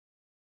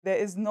There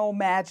is no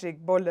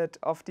magic bullet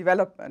of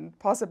development.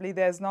 Possibly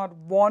there's not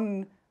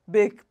one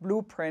big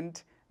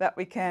blueprint that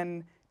we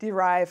can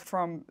derive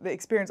from the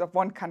experience of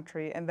one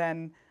country and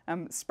then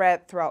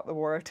spread throughout the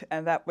world,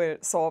 and that will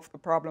solve the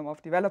problem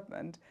of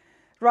development.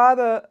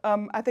 Rather,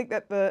 I think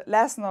that the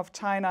lesson of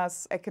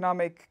China's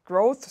economic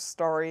growth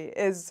story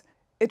is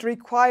it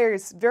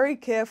requires very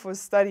careful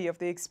study of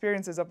the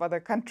experiences of other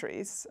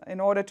countries in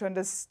order to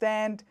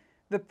understand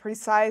the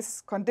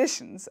precise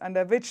conditions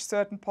under which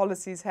certain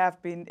policies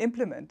have been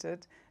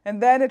implemented.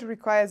 And then it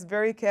requires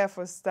very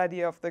careful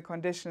study of the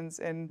conditions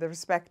in the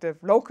respective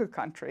local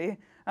country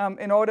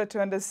in order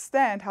to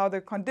understand how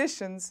the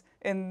conditions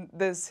in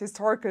this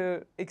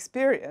historical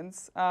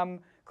experience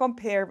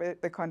compare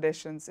with the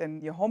conditions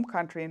in your home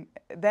country, and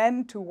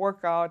then to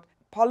work out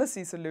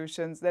policy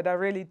solutions that are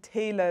really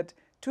tailored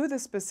to the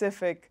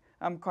specific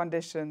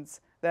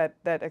conditions that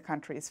a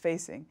country is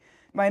facing.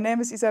 My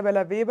name is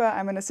Isabella Weber.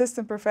 I'm an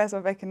assistant professor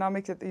of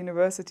economics at the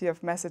University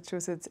of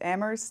Massachusetts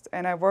Amherst,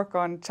 and I work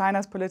on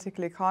China's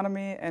political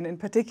economy and in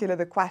particular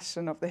the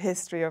question of the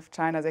history of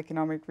China's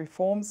economic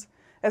reforms,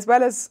 as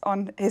well as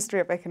on history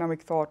of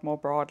economic thought more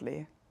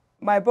broadly.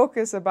 My book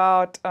is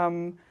about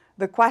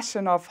the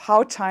question of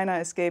how China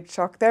escaped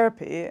shock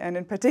therapy, and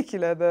in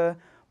particular the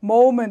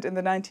moment in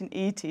the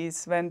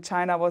 1980s when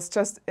China was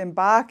just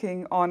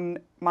embarking on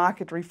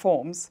market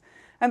reforms.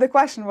 And the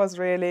question was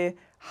really,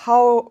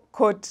 how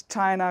could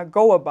China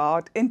go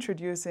about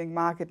introducing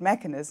market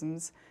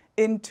mechanisms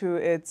into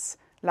its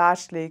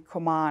largely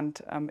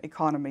command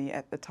economy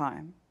at the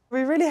time?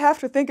 We really have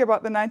to think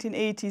about the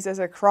 1980s as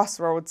a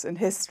crossroads in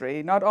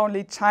history, not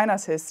only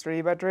China's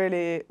history, but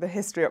really the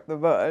history of the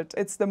world.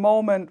 It's the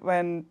moment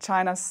when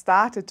China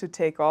started to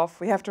take off.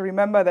 We have to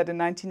remember that in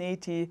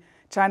 1980,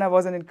 China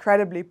was an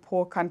incredibly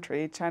poor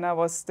country. China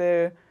was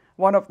still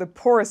one of the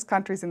poorest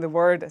countries in the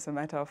world, as a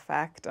matter of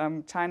fact.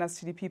 China's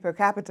GDP per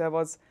capita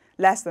was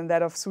less than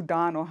that of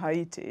Sudan or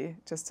Haiti,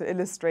 just to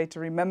illustrate, to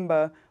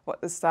remember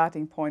what the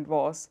starting point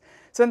was.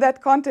 So in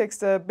that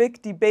context, a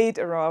big debate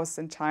arose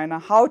in China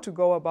how to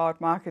go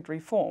about market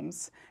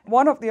reforms.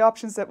 One of the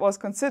options that was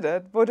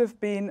considered would have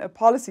been a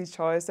policy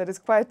choice that is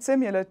quite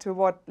similar to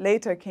what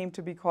later came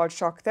to be called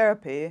shock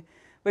therapy,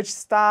 which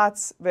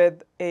starts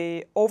with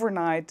an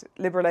overnight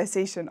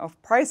liberalization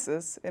of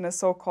prices in a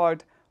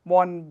so-called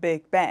one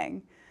big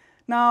bang.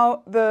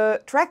 Now,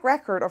 the track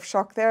record of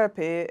shock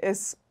therapy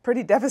is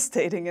pretty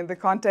devastating in the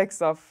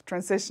context of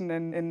transition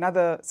in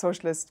other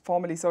socialist,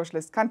 formerly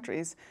socialist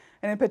countries.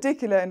 And in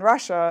particular in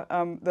Russia,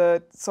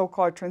 the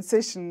so-called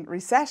transition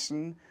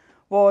recession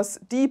was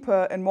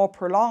deeper and more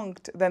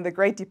prolonged than the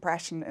Great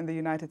Depression in the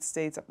United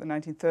States of the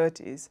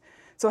 1930s.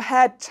 So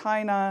had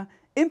China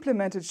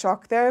implemented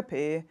shock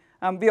therapy,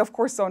 we of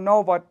course don't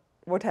know what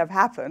would have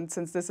happened,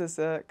 since this is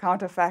a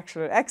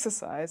counterfactual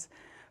exercise.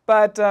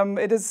 But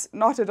it is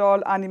not at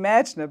all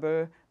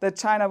unimaginable that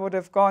China would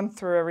have gone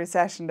through a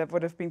recession that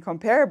would have been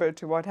comparable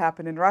to what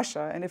happened in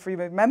Russia. And if we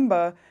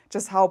remember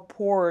just how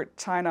poor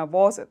China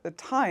was at the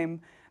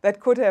time, that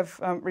could have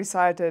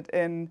resulted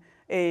in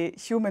a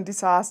human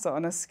disaster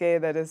on a scale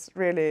that is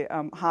really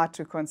hard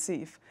to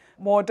conceive.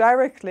 More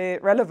directly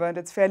relevant,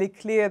 it's fairly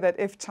clear that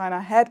if China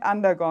had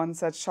undergone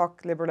such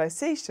shock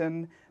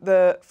liberalization,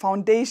 the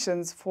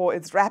foundations for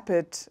its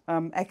rapid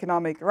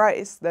economic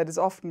rise, that is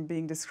often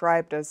being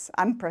described as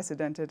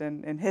unprecedented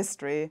in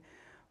history,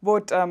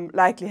 would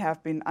likely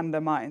have been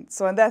undermined.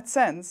 So in that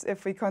sense,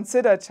 if we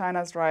consider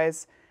China's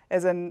rise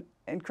as an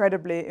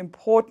incredibly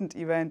important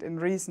event in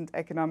recent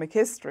economic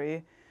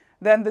history,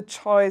 then the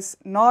choice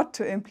not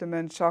to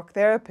implement shock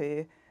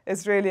therapy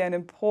is really an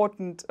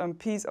important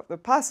piece of the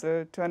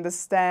puzzle to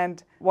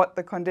understand what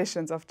the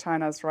conditions of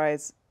China's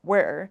rise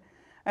were.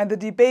 And the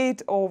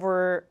debate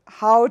over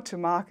how to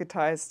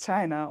marketize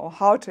China or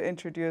how to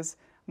introduce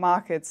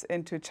markets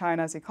into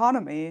China's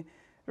economy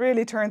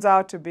really turns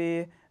out to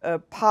be a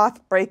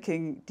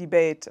path-breaking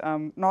debate,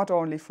 not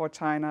only for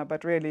China,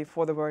 but really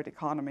for the world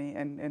economy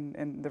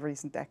in the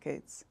recent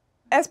decades.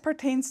 As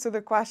pertains to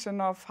the question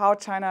of how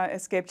China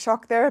escaped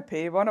shock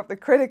therapy, one of the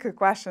critical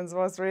questions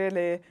was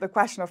really the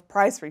question of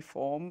price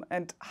reform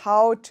and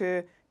how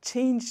to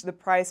change the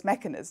price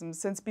mechanism.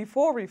 Since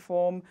before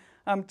reform,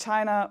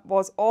 China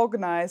was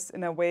organized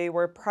in a way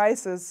where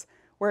prices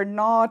were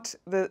not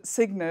the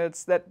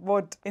signals that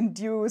would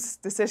induce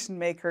decision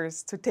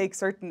makers to take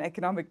certain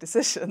economic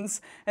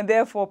decisions, and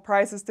therefore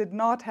prices did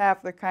not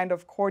have the kind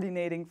of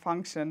coordinating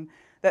function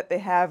that they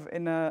have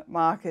in a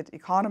market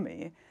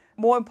economy.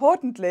 More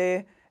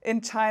importantly,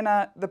 in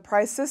China, the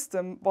price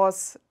system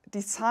was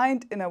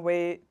designed in a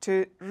way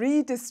to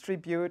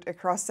redistribute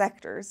across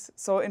sectors.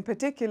 So in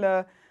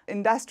particular,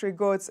 industrial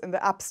goods in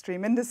the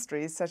upstream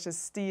industries, such as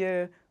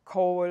steel,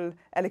 coal,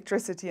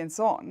 electricity, and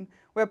so on,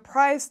 were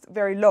priced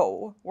very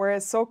low,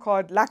 whereas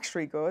so-called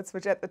luxury goods,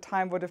 which at the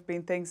time would have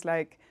been things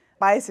like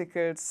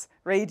bicycles,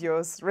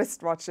 radios,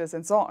 wristwatches,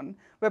 and so on,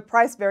 were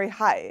priced very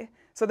high,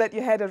 so that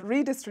you had a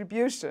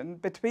redistribution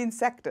between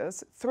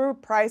sectors through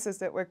prices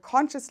that were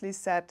consciously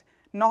set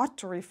not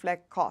to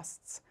reflect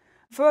costs.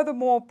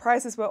 Furthermore,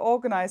 prices were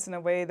organized in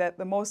a way that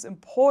the most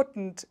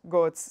important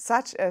goods,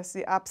 such as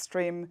the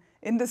upstream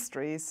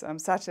industries,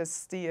 such as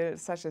steel,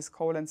 such as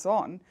coal, and so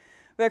on,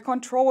 were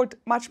controlled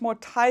much more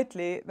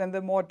tightly than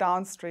the more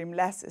downstream,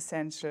 less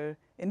essential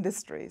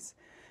industries.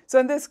 So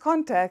in this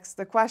context,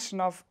 the question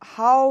of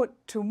how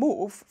to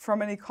move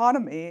from an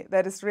economy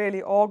that is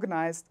really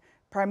organized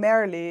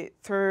primarily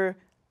through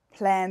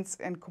plans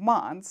and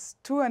commands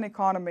to an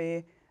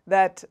economy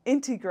that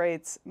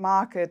integrates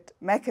market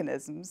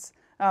mechanisms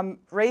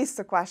raised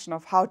the question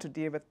of how to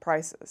deal with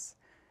prices.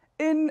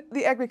 In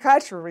the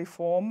agricultural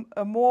reform,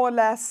 a more or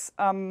less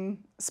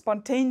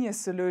spontaneous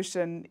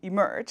solution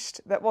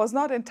emerged that was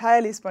not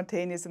entirely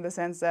spontaneous in the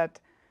sense that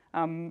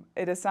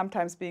it is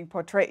sometimes being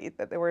portrayed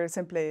that there were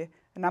simply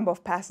a number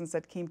of peasants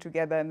that came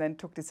together and then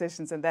took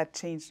decisions and that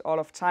changed all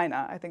of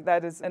China. I think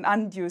that is an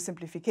undue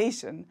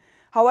simplification.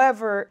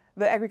 However,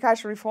 the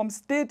agricultural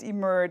reforms did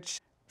emerge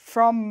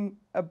from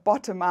a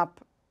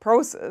bottom-up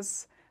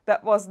process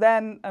that was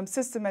then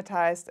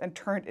systematized and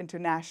turned into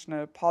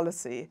national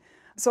policy.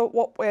 So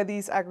what were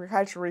these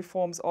agricultural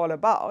reforms all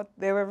about?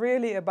 They were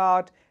really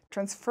about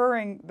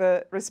transferring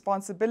the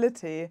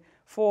responsibility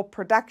for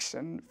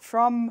production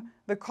from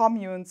the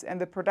communes and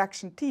the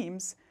production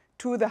teams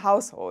to the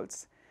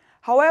households.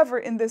 However,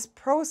 in this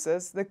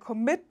process, the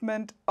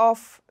commitment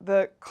of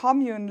the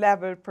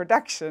commune-level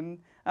production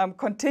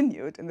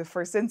continued in the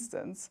first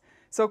instance.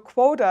 So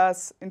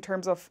quotas in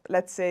terms of,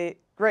 let's say,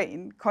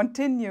 grain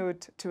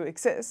continued to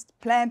exist.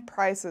 Plant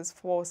prices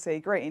for, say,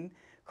 grain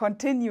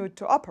continued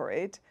to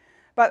operate.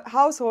 But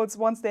households,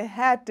 once they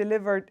had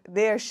delivered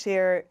their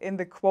share in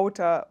the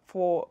quota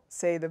for,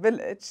 say, the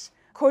village,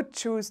 could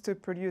choose to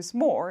produce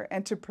more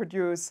and to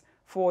produce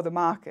for the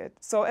market.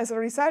 So as a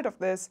result of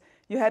this,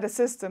 you had a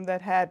system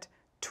that had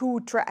two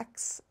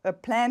tracks, a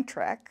plant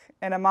track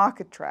and a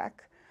market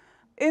track.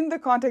 In the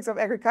context of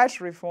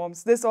agricultural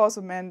reforms, this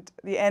also meant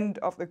the end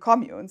of the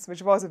communes,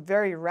 which was a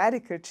very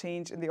radical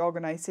change in the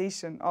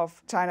organization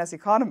of China's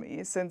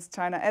economy, since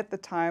China at the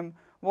time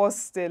was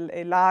still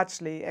a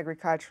largely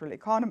agricultural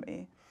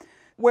economy,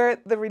 where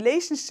the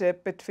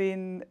relationship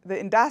between the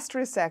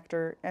industrial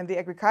sector and the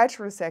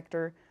agricultural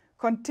sector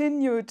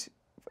continued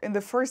in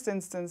the first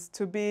instance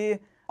to be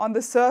on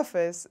the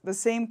surface the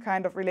same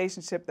kind of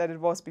relationship that it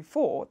was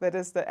before. That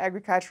is, the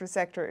agricultural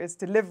sector is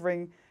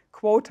delivering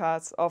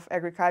quotas of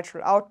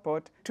agricultural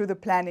output to the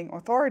planning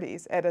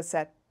authorities at a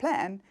set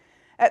plan.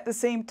 At the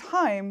same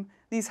time,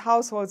 these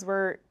households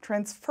were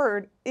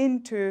transferred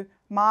into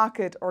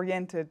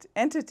market-oriented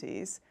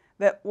entities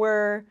that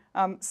were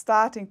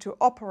starting to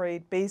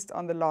operate based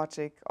on the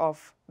logic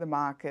of the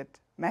market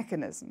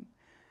mechanism.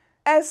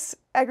 As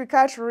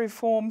agricultural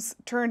reforms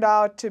turned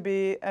out to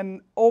be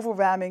an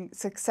overwhelming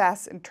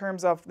success in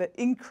terms of the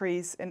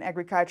increase in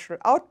agricultural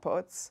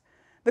outputs,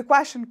 the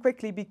question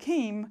quickly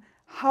became,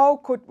 how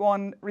could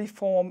one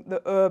reform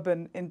the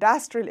urban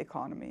industrial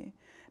economy?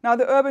 Now,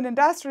 the urban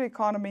industrial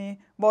economy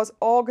was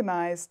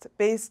organized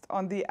based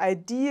on the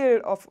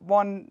ideal of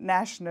one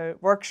national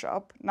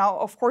workshop. Now,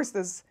 of course,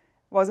 this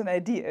was an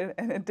ideal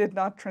and it did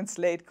not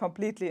translate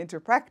completely into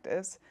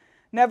practice.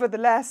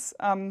 Nevertheless,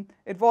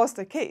 it was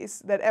the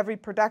case that every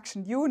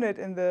production unit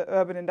in the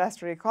urban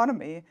industrial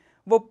economy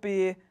would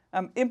be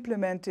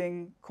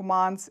implementing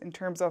commands in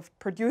terms of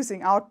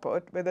producing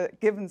output with a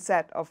given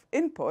set of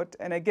input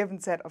and a given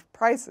set of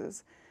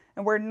prices,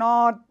 and were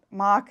not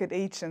market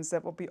agents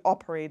that would be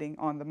operating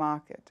on the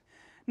market.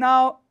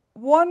 Now,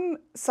 one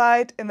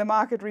side in the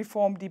market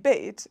reform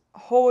debate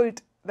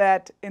hold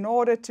that in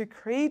order to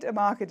create a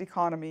market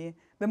economy,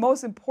 the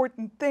most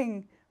important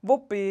thing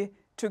would be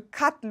to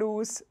cut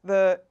loose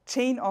the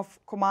chain of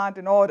command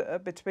and order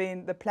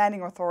between the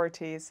planning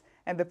authorities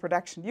and the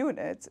production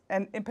units,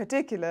 and in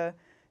particular,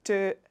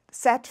 to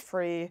set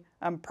free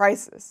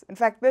prices. In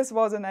fact, this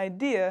was an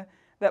idea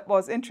that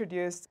was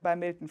introduced by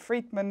Milton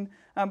Friedman,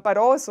 but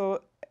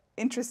also,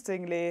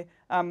 interestingly,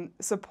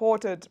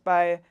 supported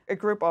by a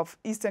group of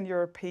Eastern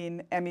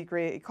European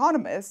emigre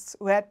economists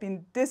who had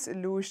been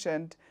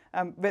disillusioned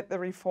with the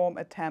reform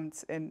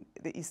attempts in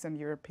the Eastern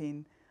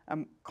European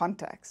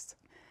context.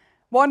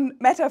 One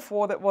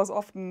metaphor that was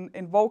often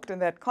invoked in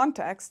that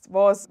context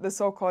was the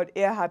so-called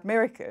Erhard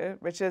miracle,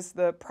 which is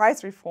the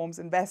price reforms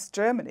in West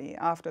Germany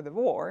after the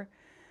war,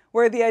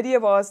 where the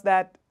idea was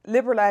that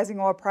liberalizing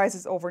all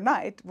prices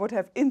overnight would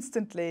have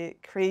instantly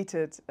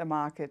created a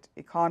market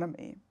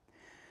economy.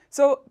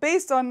 So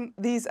based on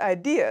these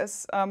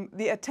ideas,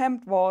 the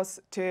attempt was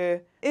to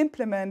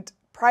implement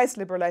price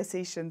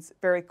liberalizations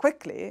very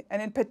quickly,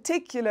 and in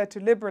particular to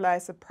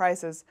liberalize the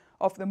prices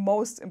of the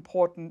most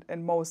important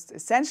and most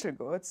essential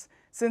goods,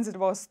 since it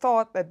was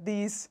thought that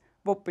these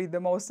would be the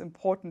most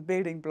important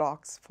building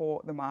blocks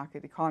for the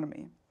market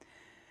economy.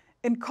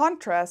 In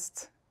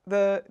contrast,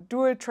 the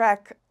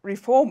dual-track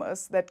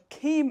reformers that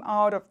came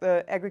out of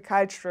the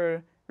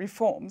agricultural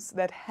reforms,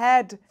 that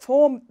had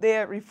formed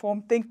their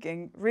reform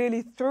thinking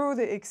really through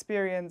the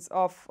experience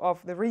of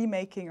the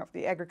remaking of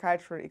the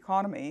agricultural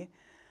economy,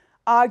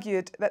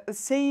 argued that the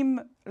same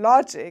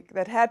logic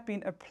that had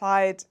been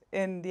applied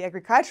in the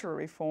agricultural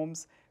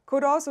reforms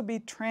could also be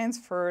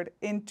transferred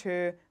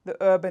into the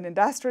urban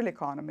industrial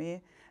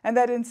economy, and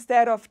that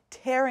instead of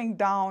tearing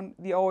down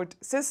the old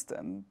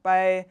system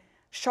by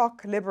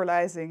shock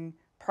liberalizing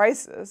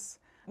prices,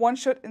 one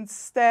should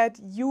instead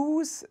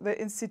use the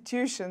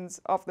institutions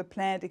of the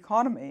planned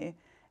economy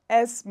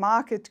as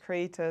market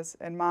creators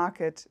and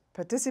market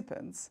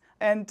participants,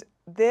 and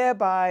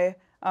thereby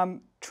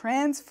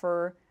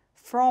transfer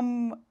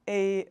from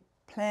a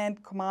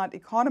planned command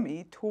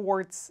economy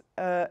towards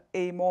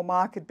a more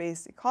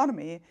market-based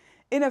economy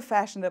in a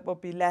fashion that will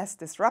be less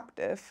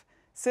disruptive,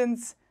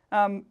 since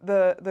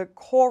the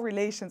core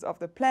relations of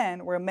the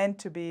plan were meant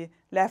to be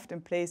left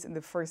in place in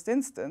the first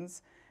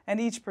instance, and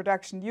each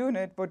production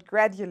unit would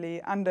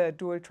gradually, under a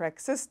dual-track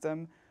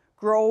system,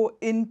 grow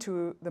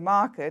into the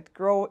market,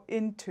 grow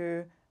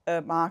into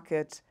a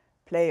market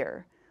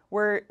player,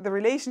 where the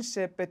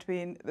relationship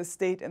between the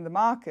state and the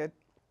market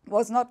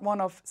was not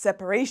one of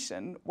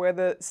separation, where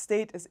the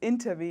state is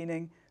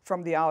intervening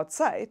from the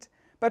outside,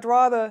 but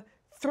rather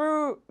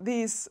through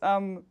these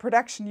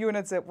production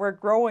units that were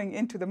growing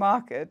into the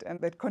market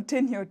and that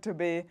continued to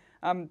be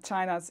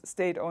China's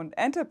state-owned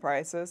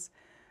enterprises,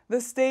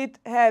 the state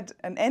had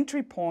an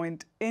entry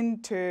point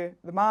into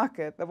the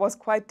market that was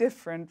quite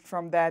different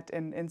from that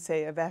in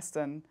say, a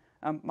Western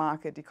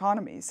market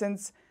economy,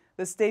 since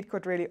the state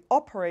could really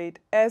operate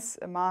as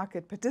a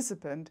market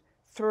participant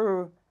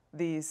through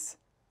these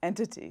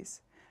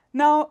entities.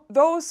 Now,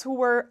 those who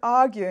were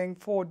arguing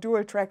for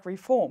dual-track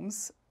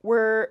reforms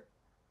were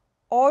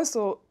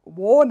also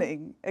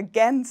warning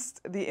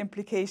against the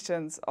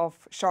implications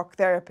of shock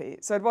therapy.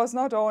 So it was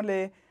not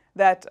only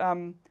that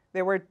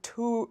there were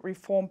two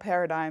reform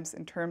paradigms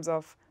in terms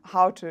of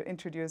how to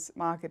introduce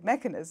market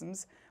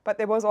mechanisms, but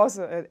there was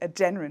also a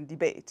genuine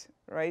debate,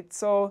 right?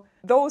 So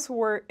those who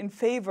were in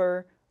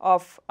favor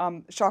of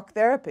shock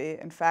therapy,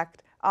 in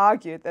fact,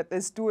 argued that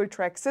this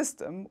dual-track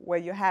system, where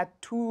you had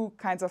two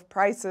kinds of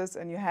prices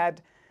and you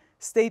had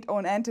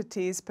state-owned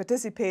entities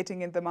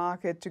participating in the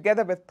market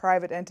together with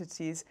private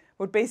entities,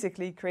 would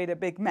basically create a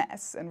big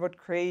mess and would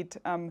create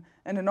an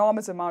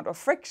enormous amount of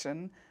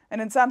friction,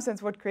 and in some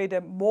sense would create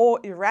a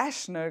more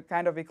irrational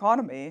kind of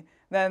economy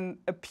than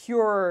a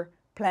pure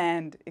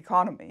planned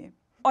economy.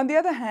 On the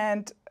other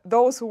hand,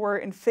 those who were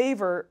in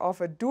favor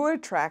of a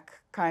dual-track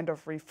kind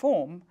of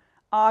reform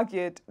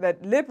argued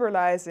that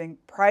liberalizing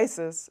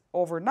prices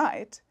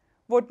overnight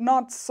would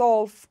not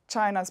solve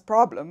China's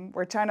problem,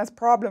 where China's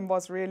problem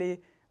was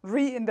really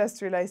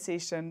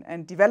reindustrialization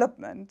and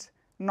development,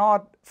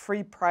 not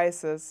free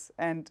prices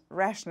and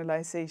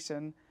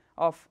rationalization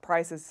of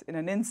prices in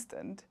an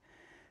instant,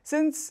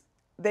 since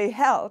they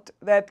held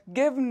that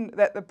given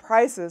that the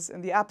prices in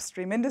the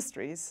upstream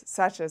industries,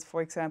 such as,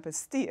 for example,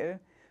 steel,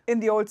 in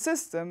the old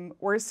system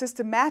were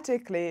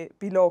systematically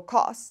below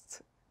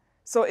cost.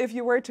 So if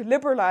you were to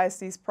liberalize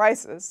these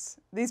prices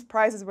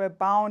were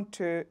bound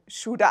to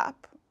shoot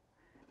up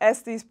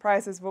as these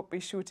prices would be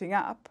shooting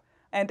up,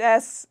 and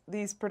as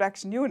these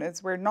production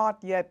units were not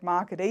yet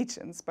market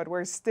agents, but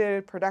were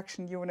still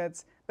production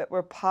units that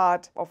were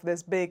part of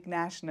this big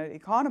national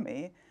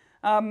economy,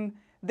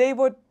 they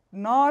would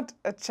not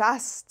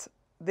adjust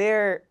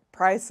their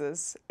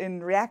prices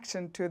in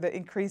reaction to the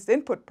increased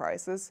input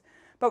prices,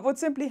 but would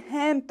simply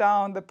hand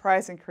down the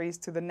price increase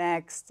to the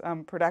next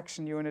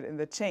production unit in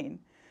the chain.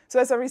 So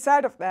as a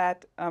result of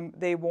that,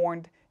 they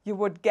warned you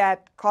would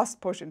get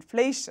cost-push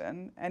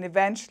inflation and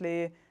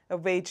eventually a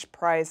wage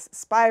price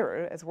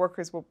spiral, as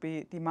workers would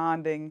be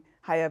demanding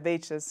higher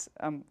wages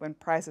when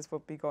prices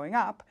would be going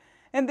up.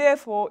 And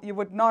therefore, you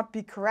would not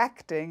be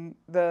correcting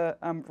the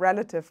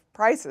relative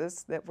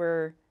prices that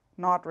were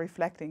not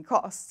reflecting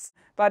costs,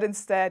 but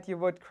instead you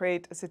would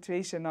create a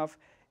situation of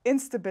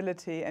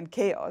instability and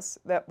chaos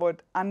that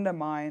would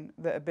undermine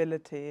the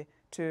ability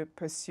to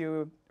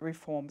pursue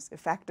reforms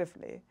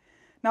effectively.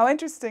 Now,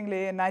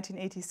 interestingly, in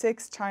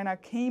 1986, China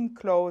came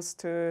close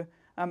to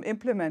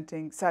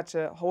implementing such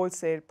a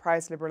wholesale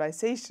price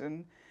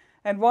liberalization.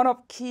 And one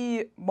of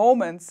key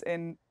moments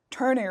in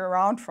turning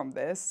around from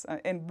this,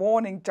 in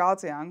warning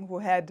Zhao Ziyang, who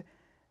had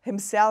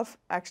himself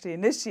actually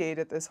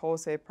initiated this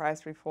wholesale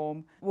price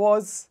reform,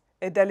 was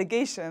a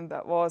delegation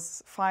that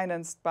was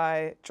financed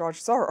by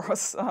George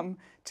Soros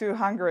to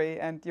Hungary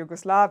and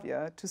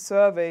Yugoslavia to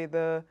survey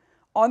the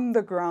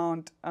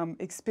on-the-ground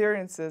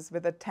experiences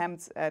with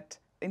attempts at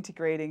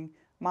integrating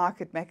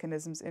market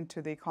mechanisms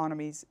into the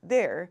economies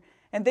there.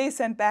 And they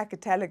sent back a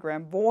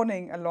telegram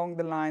warning along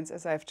the lines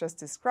as I've just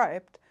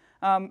described,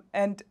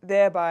 and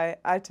thereby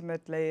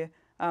ultimately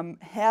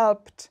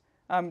helped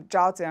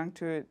Zhao Ziyang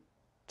to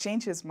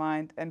change his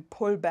mind and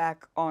pull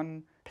back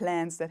on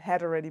plans that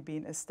had already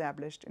been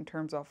established in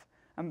terms of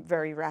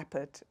very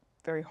rapid,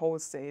 very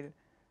wholesale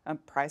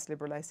price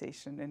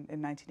liberalization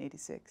in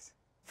 1986.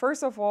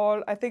 First of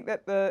all, I think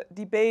that the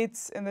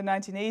debates in the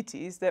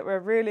 1980s that were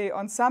really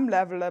on some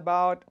level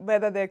about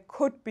whether there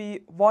could be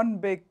one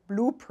big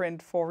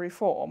blueprint for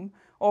reform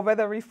or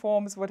whether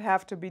reforms would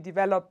have to be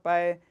developed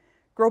by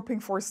groping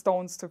for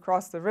stones to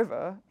cross the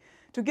river.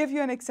 To give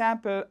you an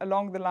example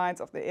along the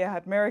lines of the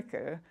Erhard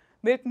miracle,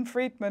 Milton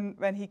Friedman,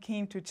 when he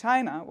came to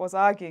China, was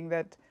arguing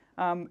that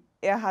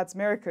Erhard's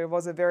miracle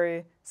was a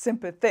very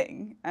simple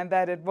thing, and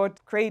that it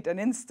would create an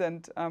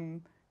instant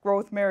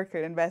growth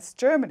miracle in West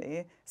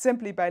Germany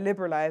simply by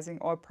liberalizing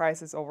oil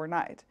prices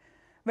overnight.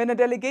 When a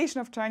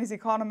delegation of Chinese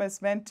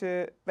economists went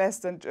to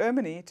Western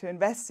Germany to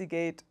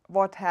investigate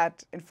what had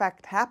in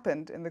fact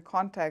happened in the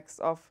context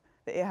of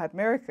the Erhard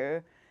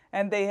miracle,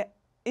 and they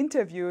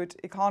interviewed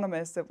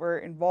economists that were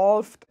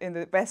involved in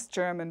the West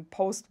German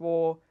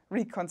post-war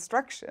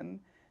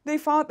reconstruction, they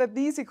found that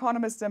these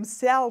economists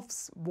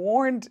themselves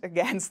warned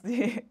against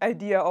the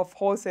idea of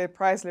wholesale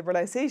price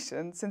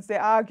liberalization, since they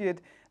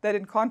argued that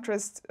in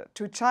contrast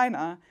to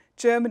China,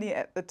 Germany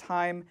at the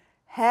time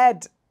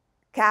had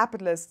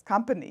capitalist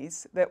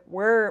companies that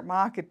were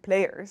market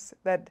players,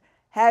 that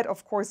had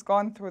of course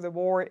gone through the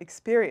war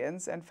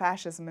experience and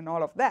fascism and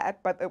all of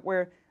that, but that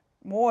were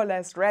more or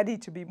less ready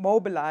to be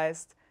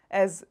mobilized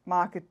as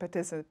market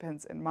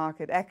participants and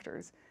market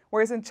actors.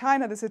 Whereas in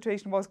China, the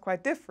situation was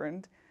quite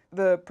different.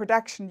 The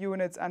production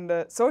units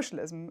under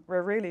socialism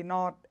were really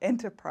not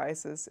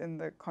enterprises in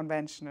the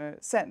conventional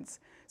sense.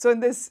 So in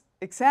this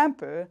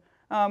example,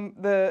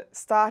 the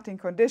starting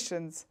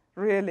conditions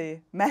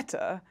really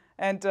matter.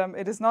 And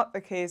it is not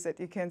the case that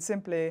you can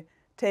simply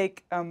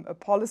take a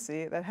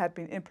policy that had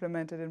been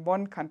implemented in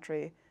one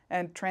country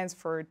and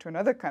transfer it to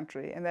another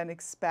country and then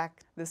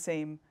expect the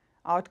same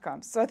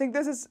outcomes. So I think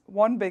this is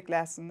one big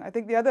lesson. I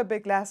think the other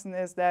big lesson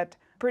is that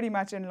pretty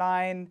much in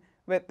line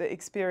with the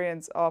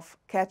experience of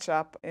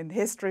catch-up in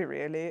history,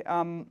 really,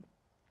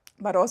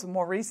 but also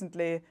more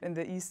recently in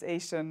the East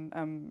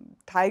Asian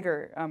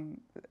tiger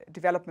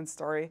development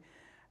story,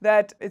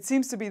 that it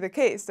seems to be the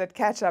case that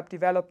catch-up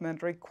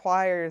development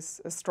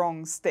requires a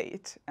strong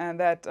state, and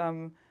that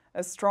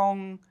a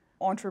strong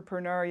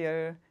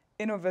entrepreneurial,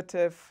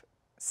 innovative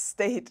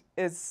state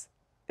is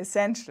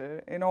essential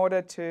in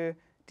order to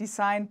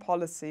design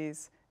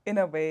policies in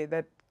a way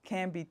that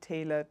can be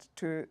tailored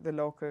to the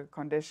local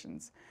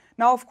conditions.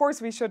 Now, of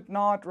course, we should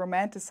not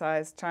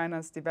romanticize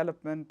China's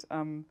development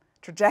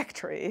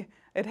trajectory.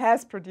 It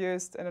has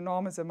produced an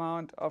enormous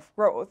amount of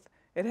growth.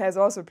 It has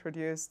also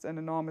produced an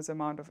enormous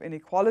amount of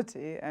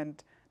inequality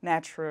and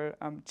natural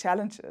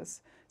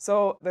challenges.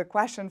 So the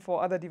question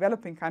for other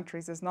developing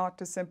countries is not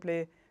to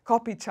simply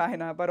copy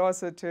China, but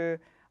also to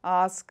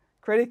ask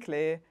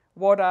critically,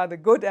 what are the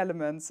good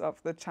elements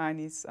of the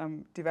Chinese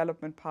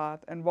development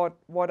path, and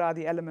what are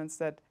the elements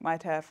that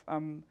might have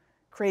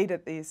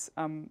created these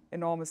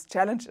enormous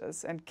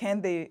challenges, and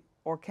can they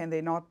or can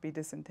they not be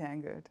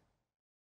disentangled?